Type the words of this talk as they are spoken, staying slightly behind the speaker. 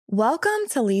Welcome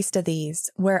to Least of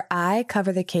These, where I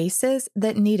cover the cases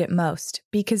that need it most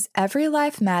because every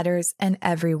life matters and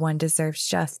everyone deserves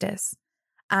justice.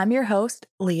 I'm your host,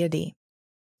 Leah D.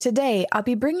 Today, I'll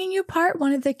be bringing you part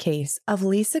one of the case of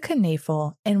Lisa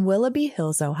Knoefel in Willoughby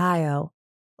Hills, Ohio.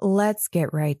 Let's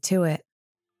get right to it.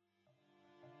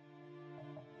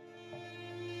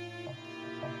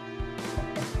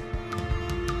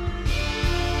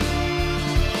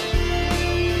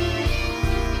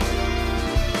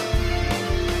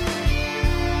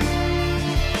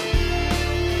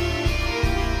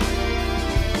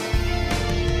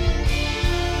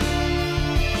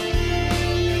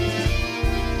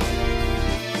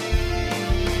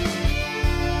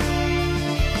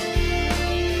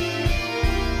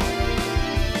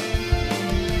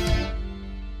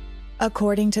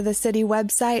 According to the city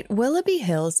website, Willoughby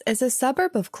Hills is a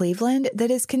suburb of Cleveland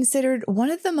that is considered one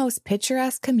of the most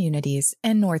picturesque communities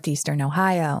in northeastern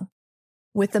Ohio.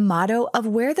 With the motto of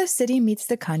where the city meets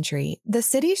the country, the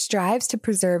city strives to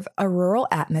preserve a rural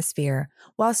atmosphere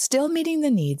while still meeting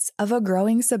the needs of a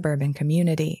growing suburban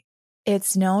community.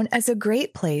 It's known as a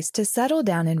great place to settle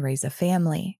down and raise a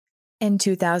family. In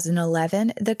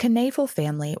 2011, the Knoefel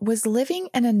family was living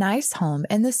in a nice home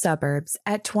in the suburbs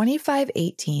at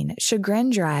 2518 Chagrin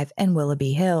Drive in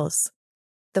Willoughby Hills.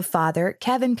 The father,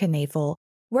 Kevin Knoefel,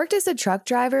 worked as a truck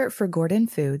driver for Gordon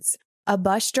Foods, a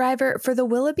bus driver for the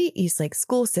Willoughby Eastlake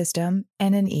school system,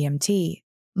 and an EMT.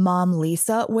 Mom,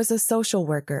 Lisa, was a social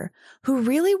worker who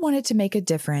really wanted to make a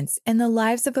difference in the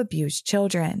lives of abused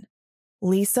children.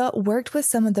 Lisa worked with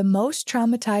some of the most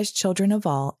traumatized children of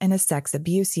all in a sex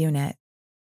abuse unit.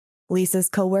 Lisa's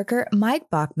coworker, Mike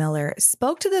Bachmiller,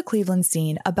 spoke to the Cleveland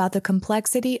Scene about the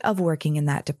complexity of working in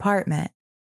that department,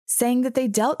 saying that they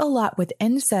dealt a lot with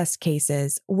incest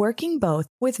cases, working both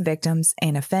with victims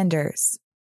and offenders.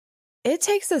 It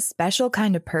takes a special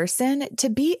kind of person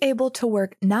to be able to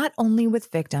work not only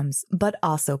with victims, but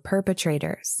also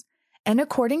perpetrators. And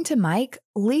according to Mike,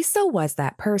 Lisa was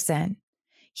that person.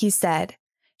 He said,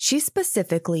 "She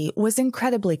specifically was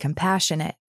incredibly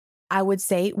compassionate. I would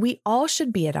say we all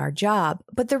should be at our job,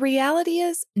 but the reality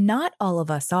is not all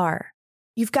of us are.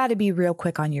 You've got to be real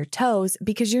quick on your toes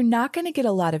because you're not going to get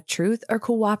a lot of truth or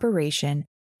cooperation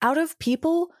out of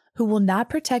people who will not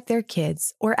protect their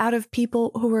kids or out of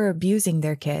people who are abusing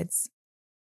their kids."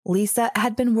 Lisa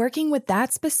had been working with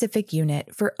that specific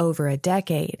unit for over a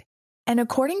decade. And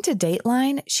according to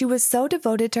Dateline, she was so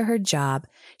devoted to her job,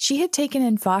 she had taken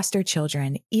in foster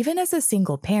children even as a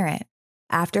single parent,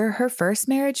 after her first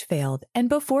marriage failed and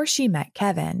before she met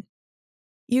Kevin.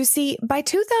 You see, by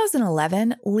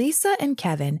 2011, Lisa and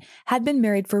Kevin had been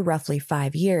married for roughly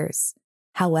 5 years.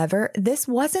 However, this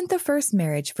wasn't the first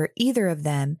marriage for either of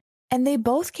them, and they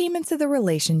both came into the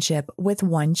relationship with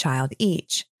one child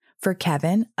each. For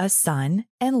Kevin, a son,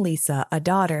 and Lisa, a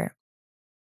daughter.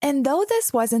 And though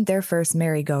this wasn't their first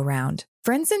merry-go-round,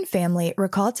 friends and family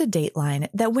recalled to Dateline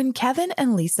that when Kevin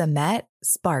and Lisa met,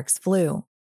 sparks flew.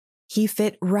 He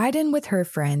fit right in with her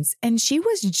friends, and she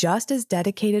was just as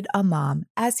dedicated a mom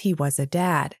as he was a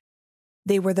dad.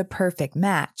 They were the perfect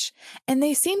match, and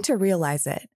they seemed to realize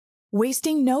it,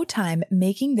 wasting no time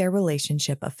making their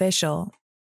relationship official.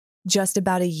 Just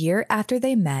about a year after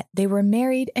they met, they were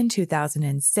married in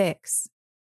 2006.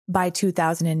 By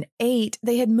 2008,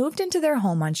 they had moved into their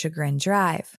home on Chagrin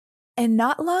Drive. And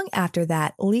not long after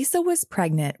that, Lisa was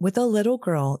pregnant with a little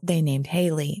girl they named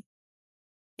Haley.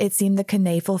 It seemed the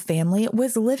Knoefel family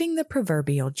was living the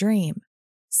proverbial dream.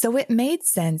 So it made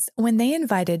sense when they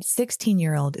invited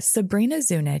 16-year-old Sabrina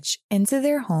Zunich into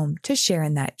their home to share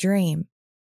in that dream.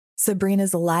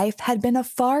 Sabrina's life had been a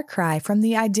far cry from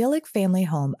the idyllic family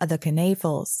home of the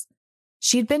Knoefels.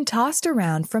 She'd been tossed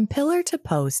around from pillar to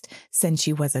post since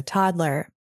she was a toddler.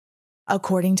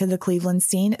 According to the Cleveland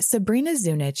Scene, Sabrina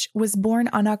Zunich was born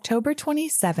on October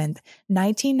 27,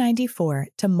 1994,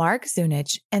 to Mark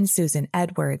Zunich and Susan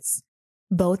Edwards,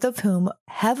 both of whom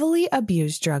heavily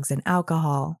abused drugs and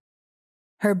alcohol.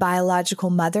 Her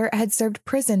biological mother had served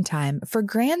prison time for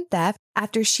grand theft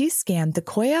after she scammed the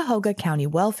Cuyahoga County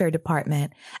Welfare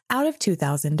Department out of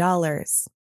 $2,000.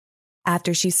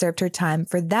 After she served her time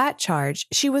for that charge,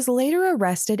 she was later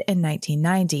arrested in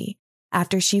 1990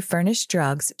 after she furnished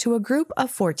drugs to a group of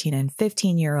 14 and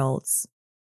 15-year-olds.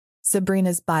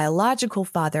 Sabrina's biological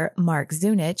father, Mark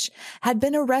Zunich, had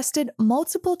been arrested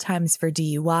multiple times for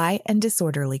DUI and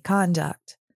disorderly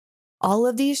conduct. All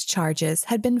of these charges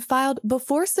had been filed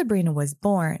before Sabrina was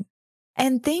born,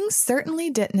 and things certainly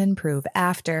didn't improve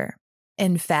after.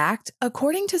 In fact,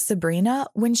 according to Sabrina,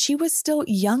 when she was still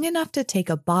young enough to take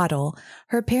a bottle,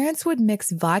 her parents would mix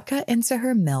vodka into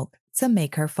her milk to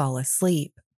make her fall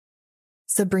asleep.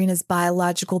 Sabrina's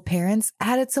biological parents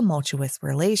had a tumultuous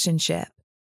relationship.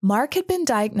 Mark had been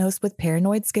diagnosed with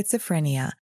paranoid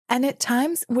schizophrenia and at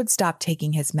times would stop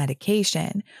taking his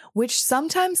medication, which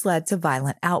sometimes led to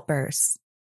violent outbursts.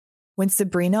 When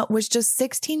Sabrina was just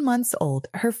 16 months old,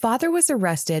 her father was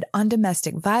arrested on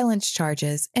domestic violence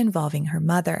charges involving her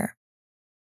mother.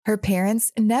 Her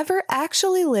parents never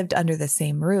actually lived under the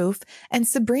same roof, and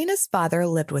Sabrina's father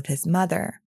lived with his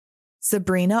mother.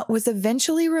 Sabrina was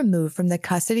eventually removed from the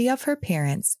custody of her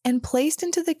parents and placed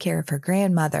into the care of her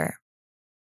grandmother.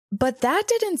 But that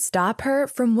didn't stop her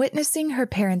from witnessing her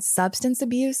parents' substance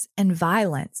abuse and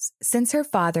violence, since her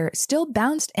father still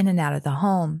bounced in and out of the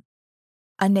home.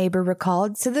 A neighbor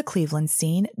recalled to the Cleveland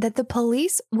scene that the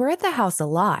police were at the house a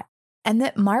lot and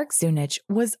that Mark Zunich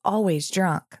was always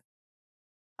drunk.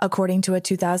 According to a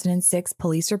 2006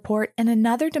 police report and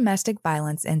another domestic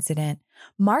violence incident,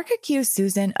 Mark accused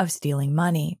Susan of stealing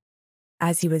money.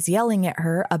 As he was yelling at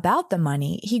her about the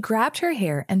money, he grabbed her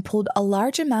hair and pulled a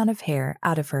large amount of hair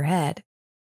out of her head.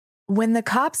 When the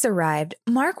cops arrived,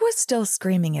 Mark was still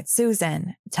screaming at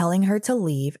Susan, telling her to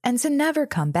leave and to never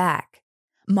come back.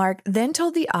 Mark then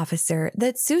told the officer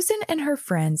that Susan and her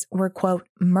friends were, quote,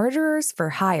 murderers for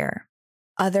hire.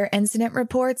 Other incident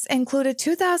reports include a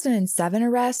 2007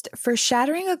 arrest for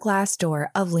shattering a glass door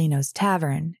of Lino's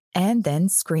Tavern and then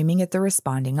screaming at the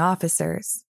responding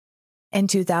officers. In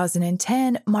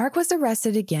 2010, Mark was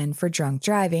arrested again for drunk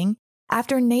driving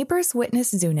after neighbors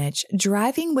witnessed Zunich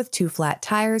driving with 2 flat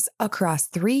tires across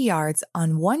 3 yards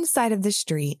on one side of the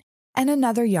street and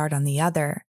another yard on the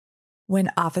other. When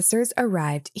officers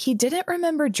arrived, he didn't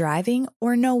remember driving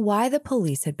or know why the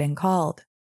police had been called.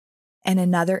 In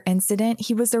another incident,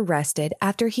 he was arrested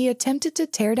after he attempted to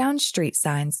tear down street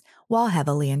signs while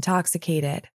heavily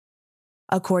intoxicated.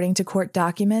 According to court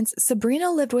documents, Sabrina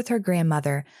lived with her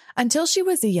grandmother until she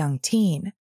was a young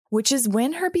teen, which is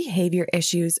when her behavior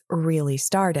issues really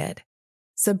started.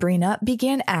 Sabrina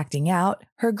began acting out,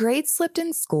 her grades slipped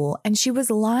in school, and she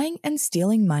was lying and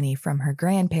stealing money from her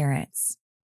grandparents.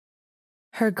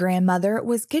 Her grandmother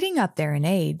was getting up there in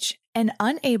age and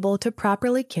unable to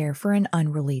properly care for an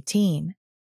unruly teen,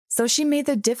 so she made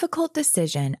the difficult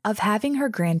decision of having her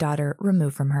granddaughter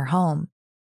removed from her home.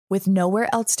 With nowhere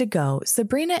else to go,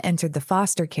 Sabrina entered the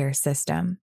foster care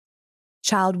system.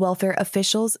 Child welfare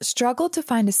officials struggled to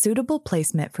find a suitable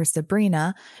placement for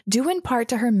Sabrina, due in part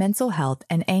to her mental health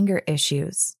and anger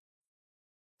issues.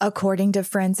 According to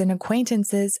friends and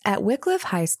acquaintances at Wycliffe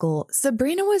High School,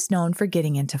 Sabrina was known for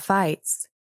getting into fights.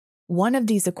 One of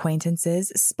these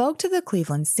acquaintances spoke to the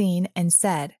Cleveland scene and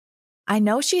said, "I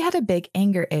know she had a big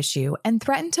anger issue and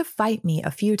threatened to fight me a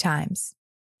few times.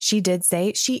 She did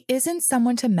say she isn't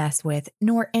someone to mess with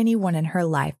nor anyone in her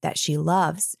life that she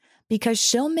loves because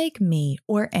she'll make me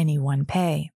or anyone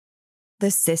pay." The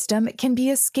system can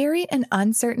be a scary and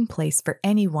uncertain place for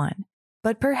anyone,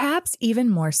 but perhaps even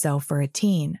more so for a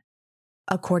teen.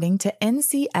 According to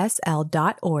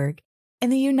ncsl.org, in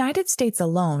the United States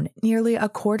alone, nearly a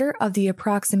quarter of the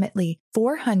approximately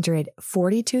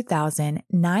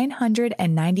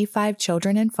 442,995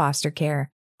 children in foster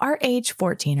care are age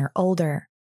 14 or older.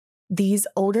 These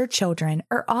older children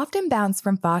are often bounced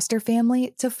from foster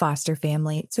family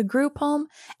to group home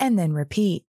and then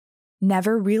repeat,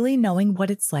 never really knowing what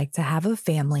it's like to have a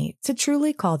family to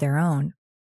truly call their own.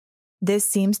 This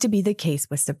seems to be the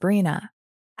case with Sabrina.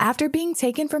 After being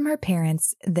taken from her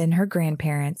parents, then her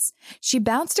grandparents, she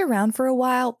bounced around for a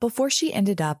while before she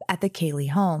ended up at the Cayley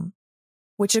home,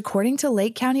 which according to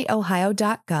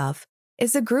LakeCountyOhio.gov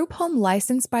is a group home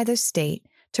licensed by the state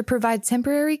to provide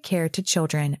temporary care to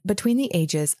children between the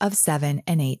ages of 7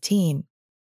 and 18.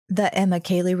 The Emma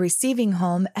Cayley Receiving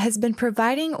Home has been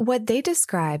providing what they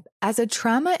describe as a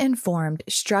trauma-informed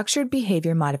structured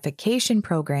behavior modification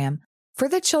program for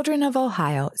the children of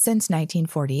Ohio since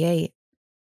 1948.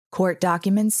 Court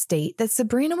documents state that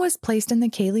Sabrina was placed in the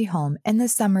Cayley home in the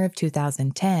summer of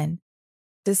 2010.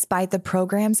 Despite the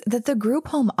programs that the group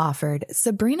home offered,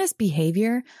 Sabrina's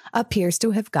behavior appears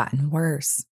to have gotten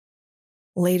worse.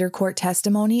 Later court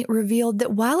testimony revealed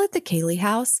that while at the Cayley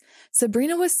house,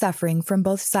 Sabrina was suffering from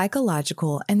both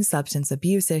psychological and substance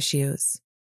abuse issues.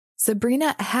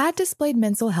 Sabrina had displayed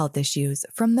mental health issues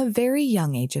from the very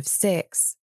young age of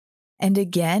 6. And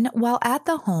again, while at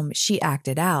the home, she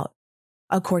acted out,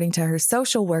 according to her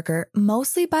social worker,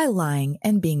 mostly by lying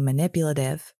and being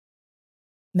manipulative.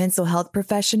 Mental health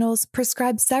professionals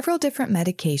prescribed several different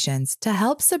medications to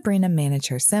help Sabrina manage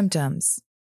her symptoms.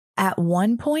 At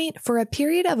one point, for a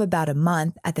period of about a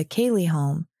month at the Cayley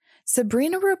home,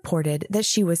 Sabrina reported that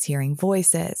she was hearing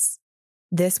voices.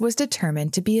 This was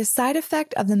determined to be a side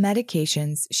effect of the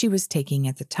medications she was taking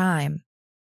at the time.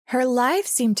 Her life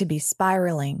seemed to be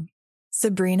spiraling.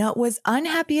 Sabrina was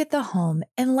unhappy at the home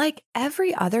and, like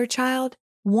every other child,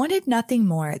 wanted nothing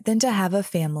more than to have a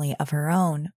family of her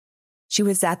own. She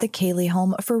was at the Cayley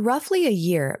home for roughly a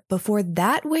year before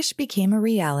that wish became a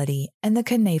reality and the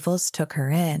Knoefels took her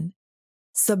in.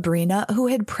 Sabrina, who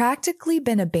had practically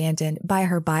been abandoned by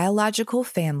her biological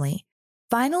family,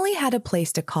 finally had a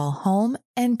place to call home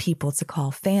and people to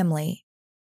call family.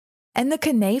 And the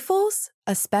Knoefels,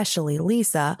 especially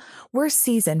Lisa, were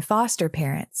seasoned foster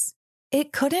parents.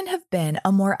 It couldn't have been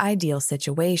a more ideal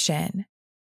situation.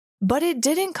 But it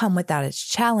didn't come without its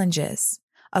challenges.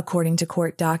 According to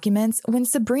court documents, when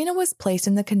Sabrina was placed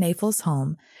in the Knoefels'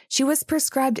 home, she was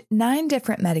prescribed 9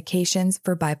 different medications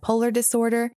for bipolar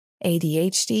disorder,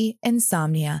 ADHD,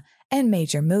 insomnia, and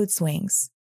major mood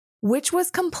swings, which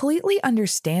was completely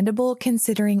understandable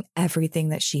considering everything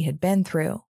that she had been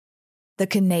through. The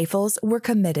Knoefels were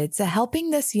committed to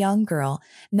helping this young girl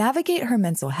navigate her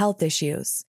mental health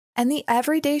issues and the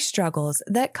everyday struggles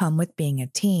that come with being a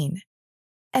teen.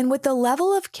 And with the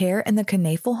level of care in the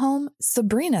Knoefel home,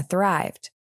 Sabrina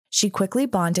thrived. She quickly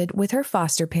bonded with her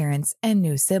foster parents and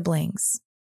new siblings.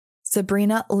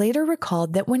 Sabrina later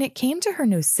recalled that when it came to her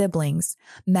new siblings,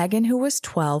 Megan, who was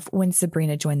 12 when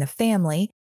Sabrina joined the family,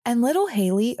 and little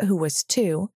Haley, who was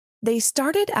 2, they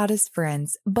started out as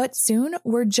friends, but soon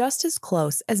were just as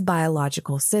close as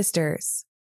biological sisters.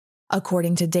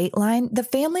 According to Dateline, the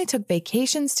family took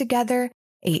vacations together,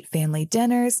 ate family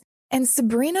dinners, and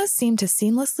Sabrina seemed to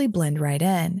seamlessly blend right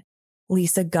in.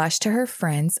 Lisa gushed to her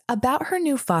friends about her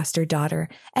new foster daughter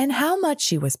and how much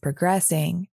she was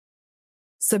progressing.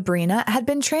 Sabrina had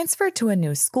been transferred to a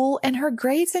new school and her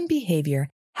grades and behavior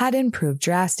had improved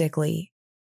drastically.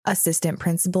 Assistant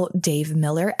Principal Dave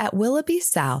Miller at Willoughby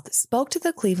South spoke to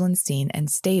the Cleveland Scene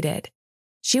and stated,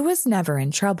 "She was never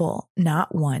in trouble,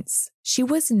 not once. She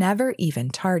was never even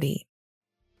tardy."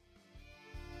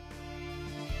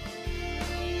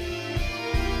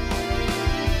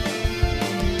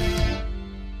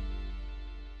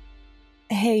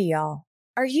 Hey y'all,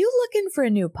 are you looking for a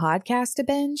new podcast to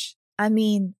binge? I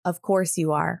mean, of course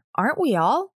you are. Aren't we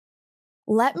all?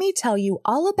 Let me tell you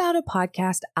all about a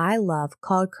podcast I love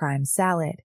called Crime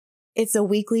Salad. It's a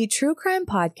weekly true crime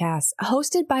podcast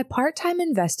hosted by part-time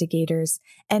investigators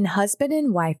and husband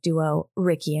and wife duo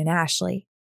Ricky and Ashley.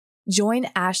 Join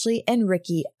Ashley and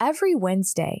Ricky every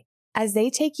Wednesday as they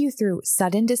take you through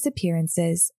sudden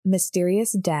disappearances,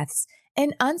 mysterious deaths,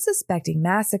 and unsuspecting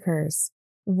massacres,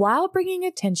 while bringing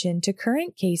attention to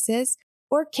current cases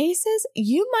or cases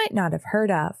you might not have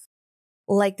heard of,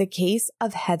 like the case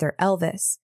of Heather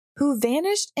Elvis, who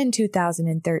vanished in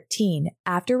 2013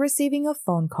 after receiving a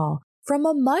phone call from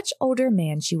a much older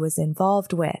man she was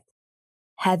involved with.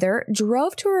 Heather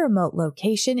drove to a remote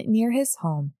location near his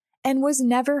home and was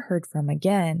never heard from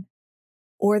again.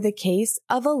 Or the case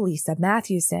of Elisa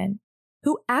Matthewson,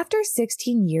 who after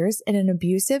 16 years in an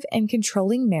abusive and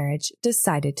controlling marriage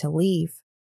decided to leave.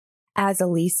 As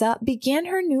Elisa began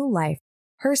her new life,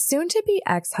 her soon-to-be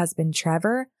ex-husband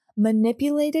Trevor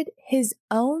manipulated his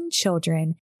own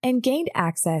children and gained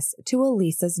access to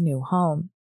Elisa's new home.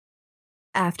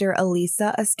 After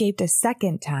Elisa escaped a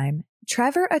second time,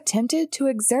 Trevor attempted to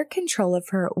exert control of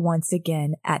her once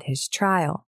again at his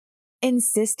trial,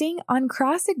 insisting on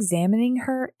cross-examining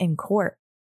her in court.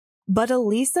 But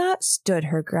Elisa stood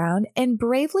her ground and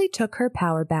bravely took her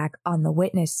power back on the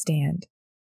witness stand.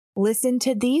 Listen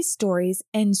to these stories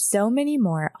and so many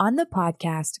more on the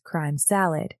podcast Crime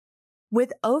Salad.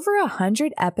 With over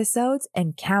 100 episodes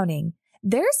and counting,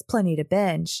 there's plenty to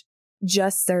binge.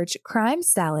 Just search Crime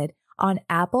Salad on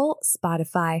Apple,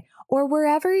 Spotify, or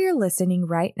wherever you're listening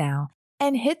right now,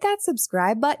 and hit that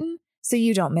subscribe button so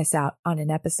you don't miss out on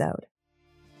an episode.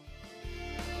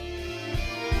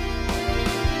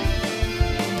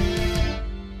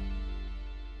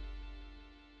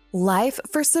 Life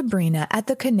for Sabrina at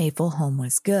the Knoefel home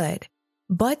was good,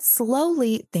 but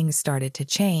slowly things started to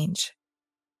change.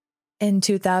 In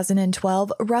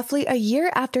 2012, roughly a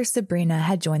year after Sabrina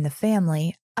had joined the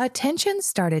family, tension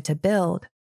started to build.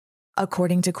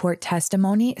 According to court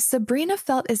testimony, Sabrina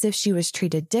felt as if she was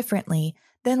treated differently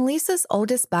than Lisa's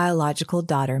oldest biological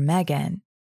daughter, Megan.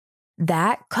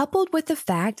 That, coupled with the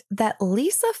fact that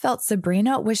Lisa felt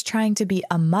Sabrina was trying to be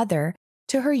a mother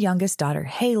to her youngest daughter,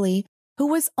 Haley, who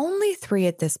was only 3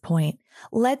 at this point,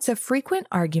 led to frequent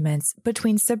arguments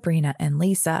between Sabrina and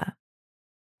Lisa.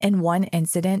 In one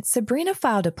incident, Sabrina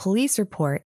filed a police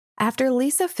report after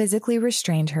Lisa physically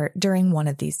restrained her during one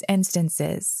of these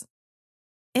instances.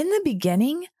 In the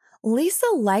beginning, Lisa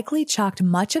likely chalked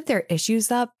much of their issues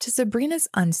up to Sabrina's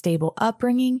unstable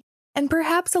upbringing and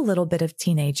perhaps a little bit of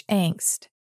teenage angst.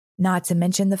 Not to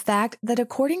mention the fact that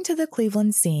according to the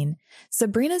Cleveland Scene,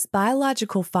 Sabrina's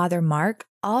biological father, Mark,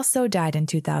 also died in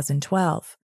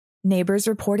 2012. Neighbors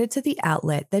reported to the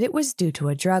outlet that it was due to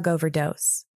a drug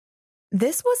overdose.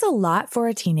 This was a lot for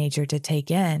a teenager to take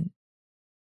in.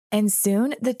 And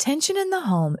soon, the tension in the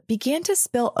home began to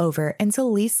spill over into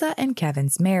Lisa and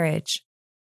Kevin's marriage.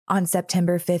 On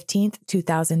September 15,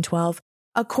 2012,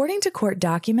 according to court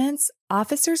documents,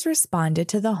 officers responded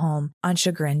to the home on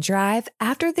Chagrin Drive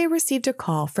after they received a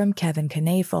call from Kevin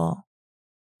Knoefel.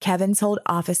 Kevin told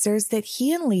officers that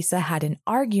he and Lisa had an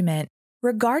argument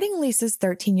regarding Lisa's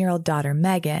 13-year-old daughter,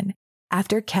 Megan,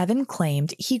 after Kevin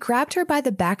claimed he grabbed her by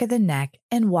the back of the neck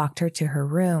and walked her to her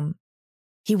room.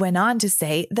 He went on to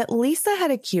say that Lisa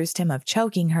had accused him of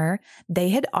choking her, they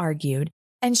had argued,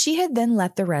 and she had then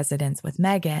left the residence with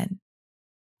Megan.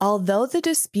 Although the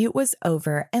dispute was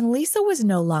over and Lisa was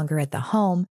no longer at the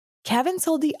home, Kevin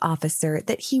told the officer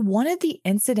that he wanted the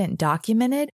incident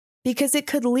documented because it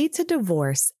could lead to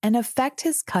divorce and affect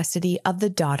his custody of the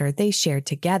daughter they shared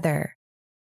together.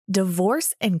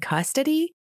 Divorce and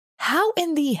custody? How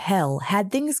in the hell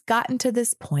had things gotten to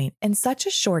this point in such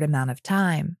a short amount of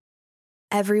time?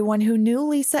 Everyone who knew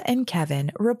Lisa and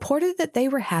Kevin reported that they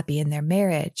were happy in their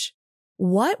marriage.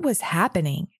 What was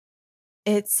happening?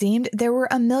 It seemed there were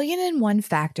 1,000,001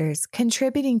 factors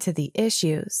contributing to the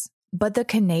issues, but the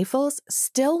Knoefels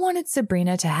still wanted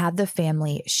Sabrina to have the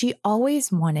family she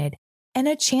always wanted and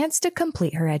a chance to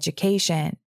complete her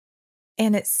education.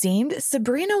 And it seemed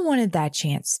Sabrina wanted that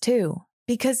chance too,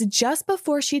 because just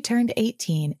before she turned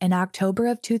 18 in October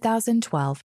of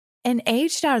 2012 and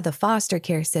aged out of the foster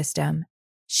care system,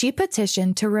 she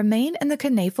petitioned to remain in the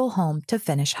Knoefel home to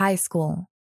finish high school.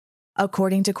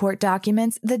 According to court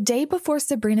documents, the day before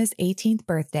Sabrina's 18th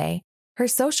birthday, her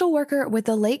social worker with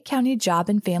the Lake County Job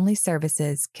and Family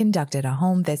Services conducted a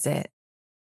home visit.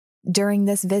 During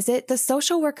this visit, the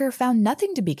social worker found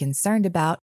nothing to be concerned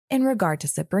about in regard to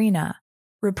Sabrina,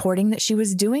 reporting that she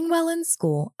was doing well in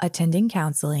school, attending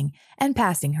counseling, and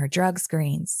passing her drug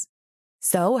screens.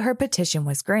 So her petition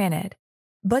was granted.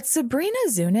 But Sabrina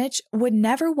Zunich would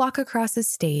never walk across a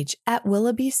stage at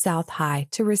Willoughby South High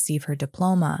to receive her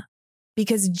diploma,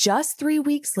 because just 3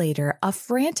 weeks later, a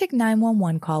frantic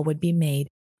 911 call would be made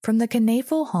from the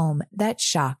Knoefel home that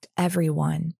shocked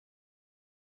everyone.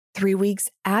 3 weeks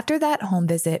after that home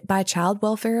visit by child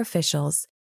welfare officials,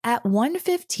 at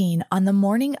 1:15 on the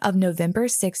morning of November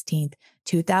 16,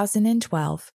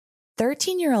 2012,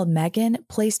 13-year-old Megan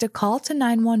placed a call to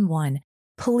 911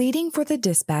 pleading for the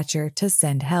dispatcher to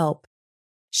send help.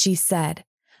 She said,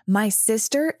 "My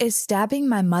sister is stabbing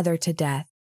my mother to death.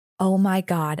 Oh my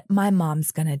God, my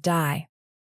mom's gonna die."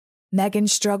 Megan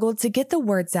struggled to get the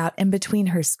words out in between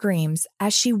her screams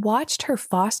as she watched her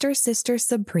foster sister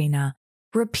Sabrina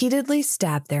repeatedly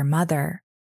stab their mother.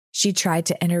 She tried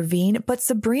to intervene, but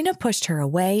Sabrina pushed her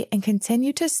away and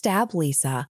continued to stab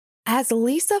Lisa as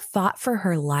Lisa fought for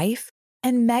her life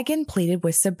and Megan pleaded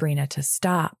with Sabrina to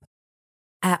stop.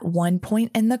 At one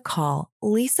point in the call,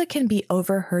 Lisa can be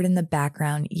overheard in the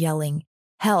background yelling,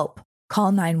 "Help,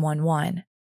 call 911."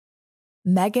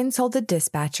 Megan told the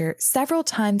dispatcher several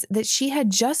times that she had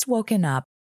just woken up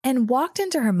and walked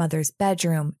into her mother's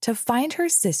bedroom to find her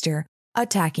sister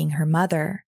attacking her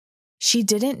mother. She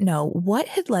didn't know what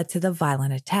had led to the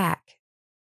violent attack.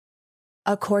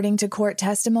 According to court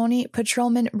testimony,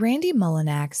 Patrolman Randy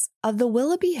Mullinax of the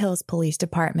Willoughby Hills Police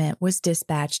Department was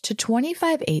dispatched to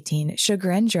 2518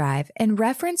 Chagrin Drive in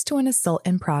reference to an assault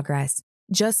in progress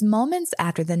just moments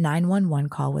after the 911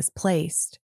 call was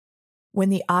placed. When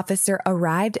the officer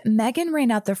arrived, Megan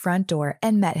ran out the front door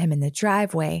and met him in the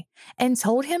driveway and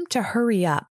told him to hurry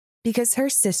up because her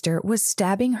sister was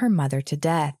stabbing her mother to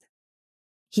death.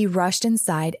 He rushed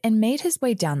inside and made his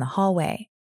way down the hallway.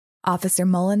 Officer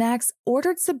Mullinax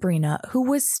ordered Sabrina, who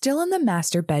was still in the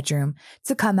master bedroom,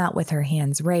 to come out with her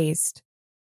hands raised.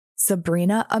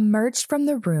 Sabrina emerged from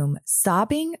the room,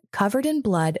 sobbing, covered in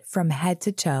blood from head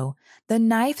to toe, the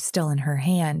knife still in her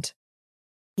hand.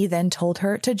 He then told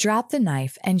her to drop the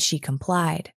knife, and she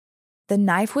complied. The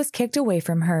knife was kicked away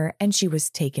from her, and she was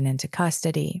taken into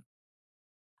custody.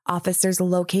 Officers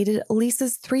located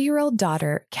Lisa's 3-year-old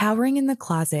daughter cowering in the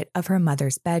closet of her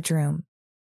mother's bedroom.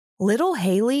 Little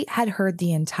Haley had heard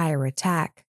the entire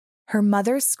attack, her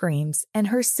mother's screams, and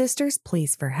her sister's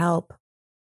pleas for help.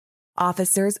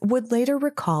 Officers would later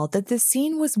recall that the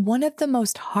scene was one of the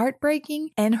most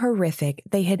heartbreaking and horrific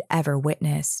they had ever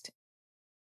witnessed.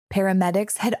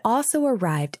 Paramedics had also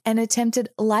arrived and attempted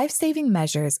life-saving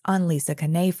measures on Lisa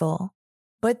Knoefel,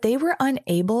 but they were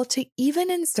unable to even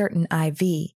insert an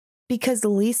IV because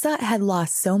Lisa had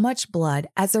lost so much blood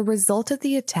as a result of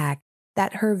the attack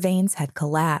that her veins had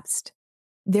collapsed.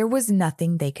 There was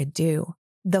nothing they could do.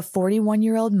 The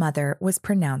 41-year-old mother was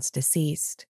pronounced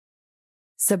deceased.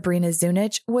 Sabrina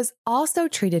Zunich was also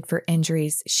treated for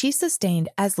injuries she sustained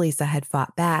as Lisa had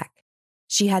fought back.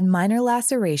 She had minor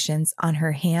lacerations on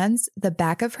her hands, the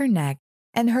back of her neck,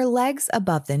 and her legs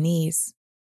above the knees.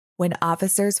 When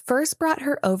officers first brought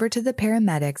her over to the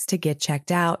paramedics to get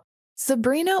checked out,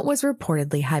 Sabrina was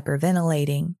reportedly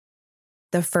hyperventilating.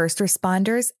 The first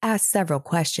responders asked several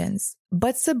questions,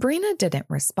 but Sabrina didn't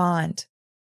respond.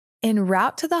 En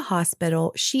route to the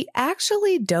hospital, she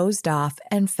actually dozed off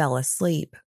and fell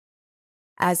asleep.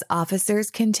 As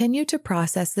officers continued to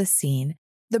process the scene,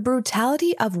 the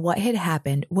brutality of what had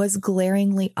happened was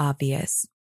glaringly obvious.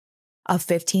 A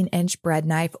 15-inch bread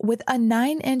knife with a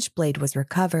 9-inch blade was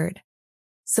recovered.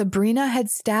 Sabrina had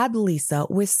stabbed Lisa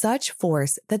with such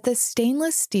force that the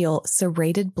stainless steel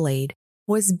serrated blade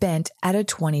was bent at a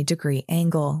 20-degree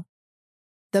angle.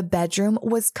 The bedroom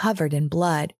was covered in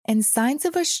blood, and signs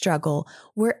of a struggle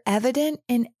were evident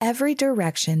in every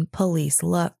direction police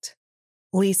looked.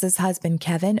 Lisa's husband,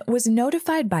 Kevin, was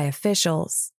notified by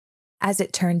officials. As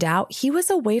it turned out, he was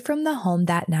away from the home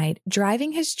that night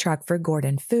driving his truck for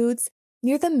Gordon Foods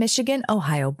near the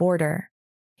Michigan-Ohio border.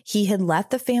 He had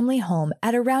left the family home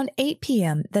at around 8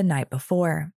 p.m. the night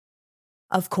before.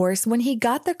 Of course, when he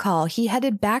got the call, he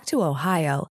headed back to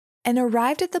Ohio and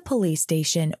arrived at the police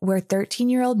station where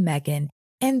 13-year-old Megan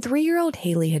and 3-year-old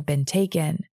Haley had been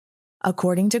taken.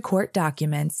 According to court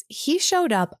documents, he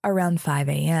showed up around 5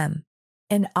 a.m.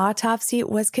 An autopsy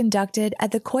was conducted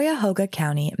at the Cuyahoga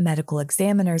County Medical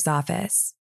Examiner's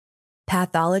Office.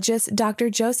 Pathologist Dr.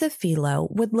 Joseph Filo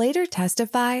would later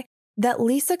testify that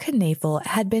Lisa Knoefel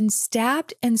had been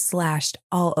stabbed and slashed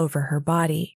all over her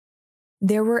body.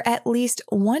 There were at least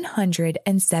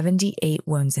 178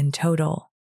 wounds in total.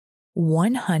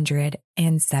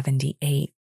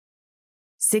 178.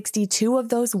 62 of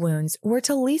those wounds were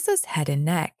to Lisa's head and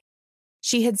neck.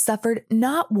 She had suffered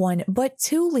not one but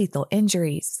 2 lethal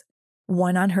injuries,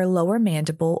 one on her lower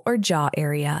mandible or jaw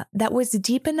area that was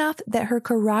deep enough that her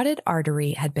carotid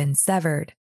artery had been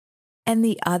severed, and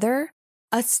the other,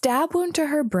 a stab wound to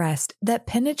her breast that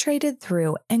penetrated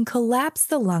through and collapsed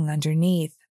the lung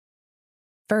underneath.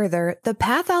 Further, the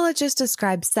pathologist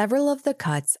described several of the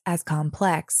cuts as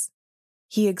complex.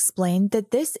 He explained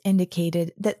that this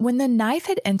indicated that when the knife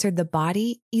had entered the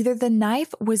body, either the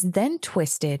knife was then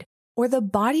twisted or the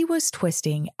body was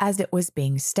twisting as it was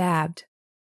being stabbed.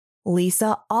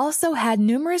 Lisa also had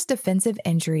numerous defensive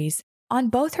injuries on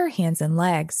both her hands and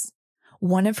legs.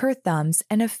 One of her thumbs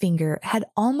and a finger had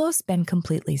almost been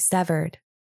completely severed.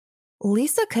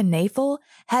 Lisa Knoefel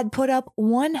had put up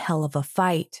one hell of a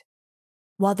fight.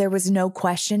 While there was no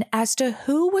question as to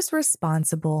who was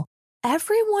responsible,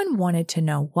 everyone wanted to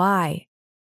know why.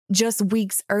 Just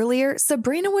weeks earlier,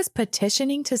 Sabrina was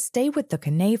petitioning to stay with the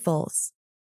Knoefels.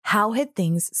 How had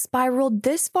things spiraled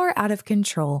this far out of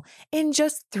control in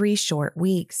just 3 short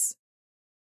weeks?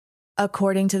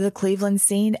 According to the Cleveland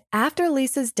Scene, after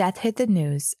Lisa's death hit the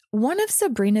news, one of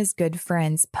Sabrina's good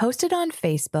friends posted on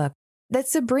Facebook that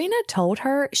Sabrina told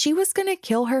her she was going to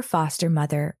kill her foster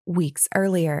mother weeks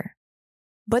earlier.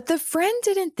 But the friend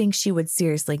didn't think she would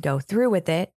seriously go through with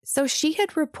it, so she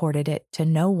had reported it to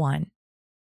no one.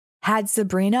 Had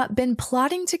Sabrina been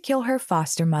plotting to kill her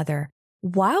foster mother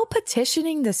while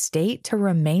petitioning the state to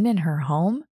remain in her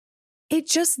home? It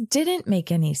just didn't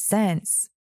make any sense.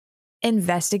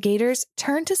 Investigators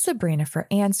turned to Sabrina for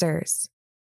answers.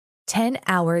 10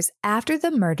 hours after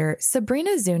the murder,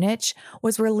 Sabrina Zunich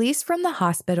was released from the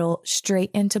hospital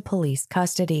straight into police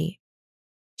custody.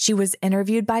 She was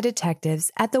interviewed by detectives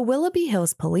at the Willoughby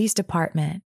Hills Police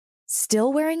Department,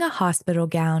 still wearing a hospital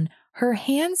gown, her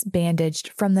hands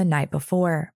bandaged from the night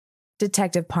before.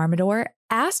 Detective Parmador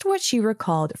asked what she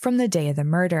recalled from the day of the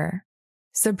murder.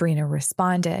 Sabrina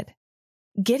responded,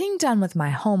 "Getting done with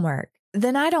my homework,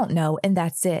 then I don't know, and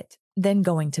that's it, then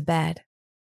going to bed."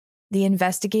 The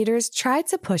investigators tried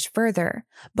to push further,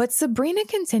 but Sabrina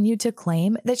continued to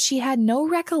claim that she had no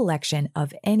recollection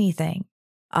of anything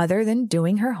other than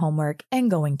doing her homework and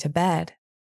going to bed.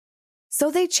 So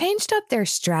they changed up their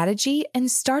strategy and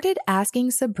started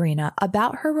asking Sabrina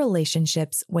about her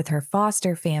relationships with her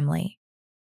foster family.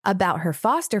 About her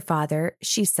foster father,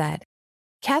 she said,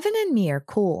 "Kevin and me are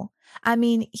cool. I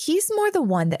mean, he's more the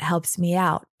one that helps me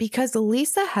out because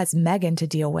Lisa has Megan to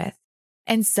deal with.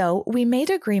 And so we made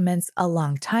agreements a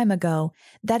long time ago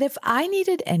that if I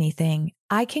needed anything,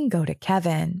 I can go to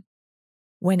Kevin."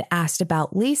 When asked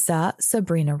about Lisa,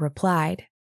 Sabrina replied,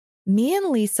 "Me and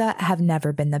Lisa have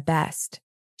never been the best.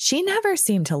 She never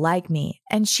seemed to like me,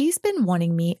 and she's been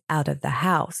wanting me out of the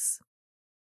house."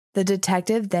 The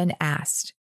detective then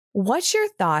asked, "What's your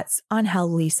thoughts on how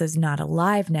Lisa's not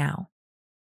alive now?"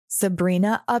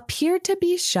 Sabrina appeared to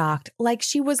be shocked, like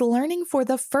she was learning for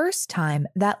the first time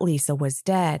that Lisa was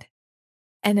dead.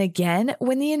 And again,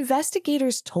 when the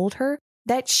investigators told her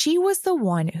that she was the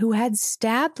one who had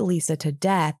stabbed Lisa to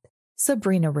death,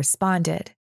 Sabrina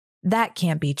responded, "That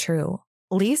can't be true.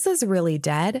 Lisa's really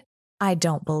dead? I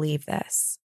don't believe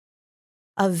this."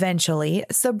 Eventually,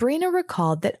 Sabrina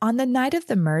recalled that on the night of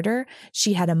the murder,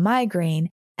 she had a migraine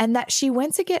and that she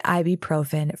went to get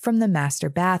ibuprofen from the master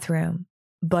bathroom.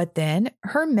 But then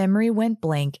her memory went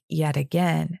blank yet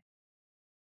again.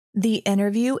 The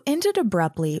interview ended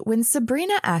abruptly when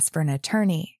Sabrina asked for an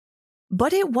attorney.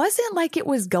 But it wasn't like it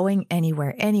was going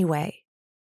anywhere anyway.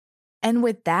 And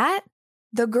with that,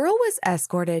 the girl was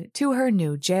escorted to her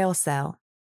new jail cell.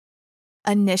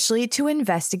 Initially, to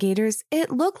investigators,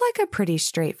 it looked like a pretty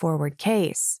straightforward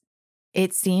case.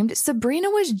 It seemed Sabrina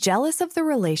was jealous of the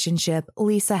relationship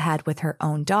Lisa had with her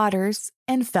own daughters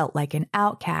and felt like an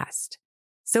outcast.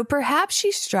 So perhaps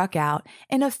she struck out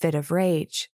in a fit of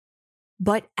rage.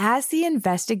 But as the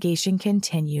investigation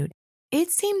continued,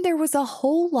 it seemed there was a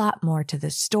whole lot more to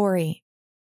the story.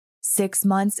 6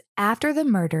 months after the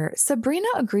murder, Sabrina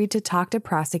agreed to talk to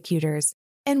prosecutors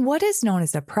in what is known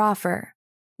as a proffer,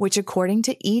 which according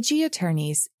to EG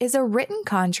attorneys is a written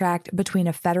contract between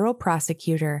a federal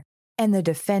prosecutor and the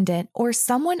defendant or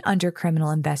someone under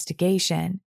criminal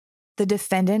investigation. The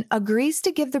defendant agrees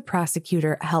to give the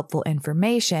prosecutor helpful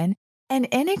information, and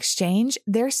in exchange,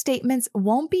 their statements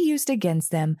won't be used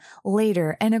against them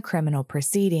later in a criminal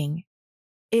proceeding.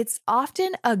 It's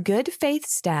often a good faith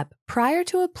step prior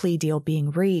to a plea deal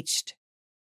being reached.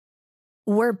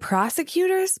 Were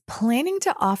prosecutors planning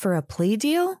to offer a plea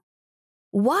deal?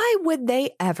 Why would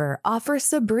they ever offer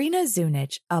Sabrina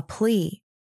Zunich a plea?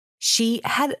 She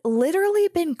had literally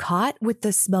been caught with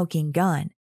the smoking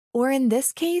gun, or in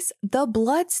this case, the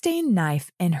blood-stained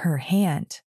knife in her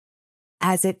hand.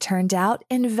 As it turned out,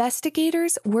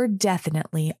 investigators were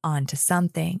definitely onto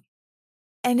something.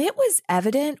 And it was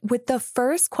evident with the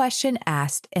first question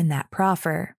asked in that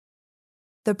proffer.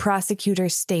 The prosecutor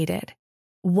stated,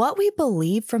 "What we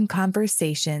believe from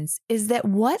conversations is that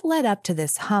what led up to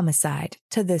this homicide,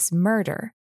 to this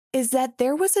murder, is that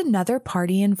there was another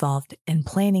party involved in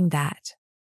planning that."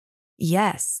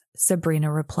 "Yes,"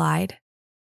 Sabrina replied.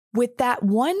 With that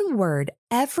one word,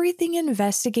 everything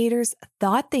investigators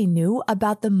thought they knew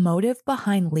about the motive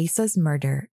behind Lisa's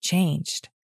murder changed.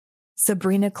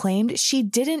 Sabrina claimed she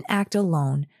didn't act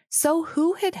alone, so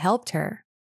who had helped her?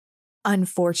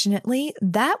 Unfortunately,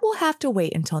 that will have to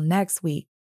wait until next week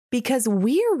because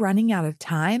we are running out of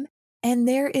time and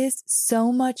there is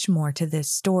so much more to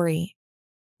this story.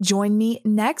 Join me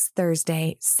next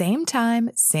Thursday, same time,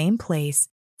 same place,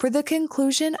 for the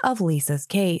conclusion of Lisa's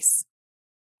case.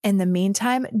 In the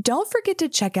meantime, don't forget to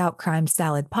check out Crime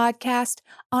Salad Podcast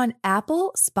on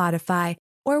Apple, Spotify,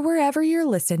 or wherever you're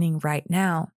listening right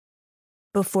now.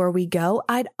 Before we go,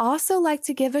 I'd also like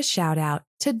to give a shout out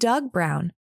to Doug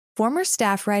Brown, former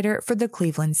staff writer for the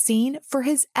Cleveland Scene, for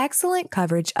his excellent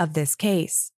coverage of this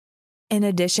case. In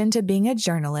addition to being a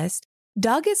journalist,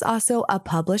 Doug is also a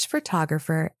published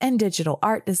photographer and digital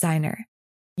art designer.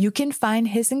 You can find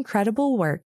his incredible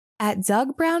work at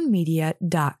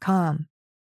DougBrownMedia.com.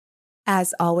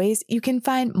 As always, you can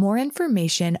find more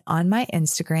information on my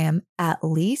Instagram at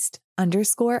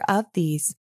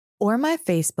least_of_these or my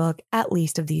Facebook at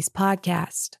Least of These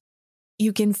Podcast.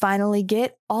 You can finally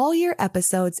get all your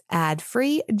episodes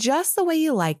ad-free just the way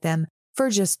you like them for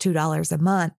just $2 a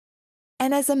month.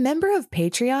 And as a member of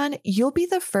Patreon, you'll be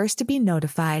the first to be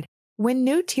notified when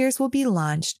new tiers will be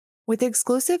launched with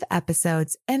exclusive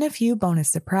episodes and a few bonus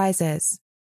surprises.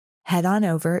 Head on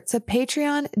over to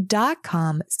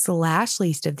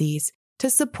patreon.com/leastofthese to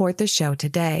support the show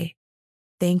today.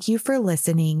 Thank you for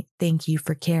listening. Thank you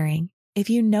for caring.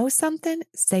 If you know something,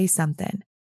 say something.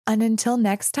 And until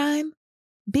next time,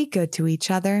 be good to each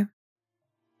other.